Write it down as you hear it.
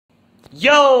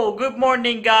Yo, good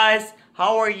morning guys.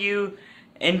 How are you?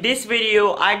 In this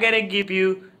video, I gotta give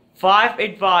you 5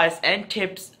 advice and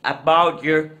tips about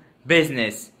your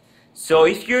business. So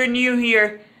if you're new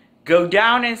here, go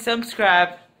down and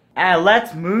subscribe and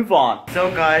let's move on.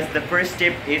 So guys, the first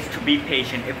tip is to be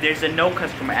patient. If there's a no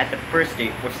customer at the first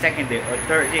day or second day or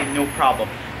third day, no problem.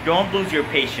 Don't lose your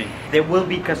patience. There will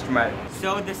be customer.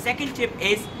 So the second tip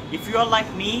is, if you're like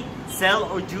me,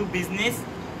 sell or do business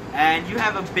and you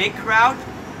have a big crowd,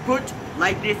 put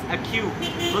like this a queue.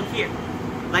 Look here,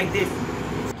 like this.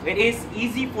 It is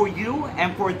easy for you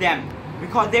and for them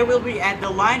because they will be at the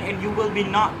line and you will be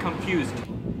not confused.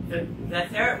 The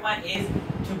third one is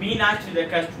to be nice to the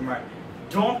customer.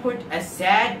 Don't put a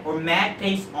sad or mad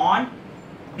face on.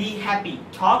 Be happy,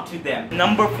 talk to them.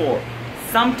 Number 4,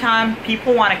 sometimes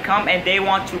people want to come and they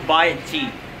want to buy a tea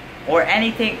or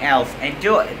anything else and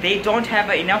they don't have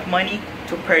enough money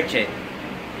to purchase.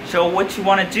 So what you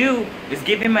want to do is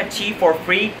give him a tea for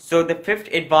free. So the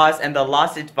 5th advice and the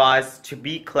last advice, to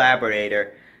be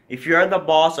collaborator. If you're the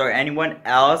boss or anyone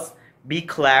else, be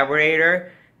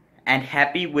collaborator and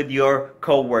happy with your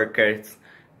co-workers.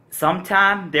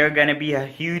 Sometimes they're gonna be a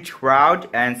huge crowd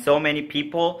and so many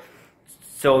people,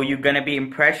 so you're gonna be in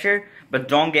pressure, but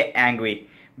don't get angry.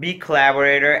 Be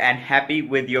collaborator and happy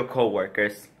with your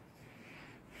co-workers.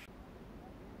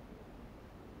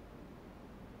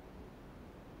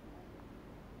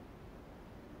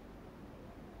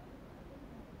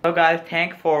 So guys,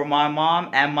 thank for my mom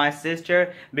and my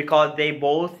sister because they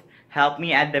both helped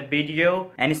me at the video,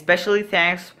 and especially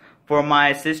thanks for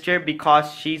my sister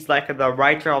because she's like the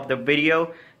writer of the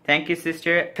video. Thank you,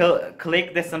 sister.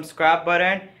 Click the subscribe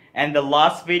button and the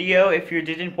last video if you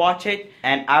didn't watch it,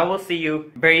 and I will see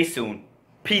you very soon.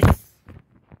 Peace.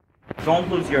 Don't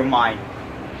lose your mind.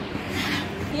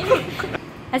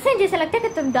 Hassan, जैसा लगता है कि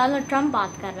तुम Donald Trump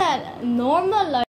बात कर रहे हो। Normal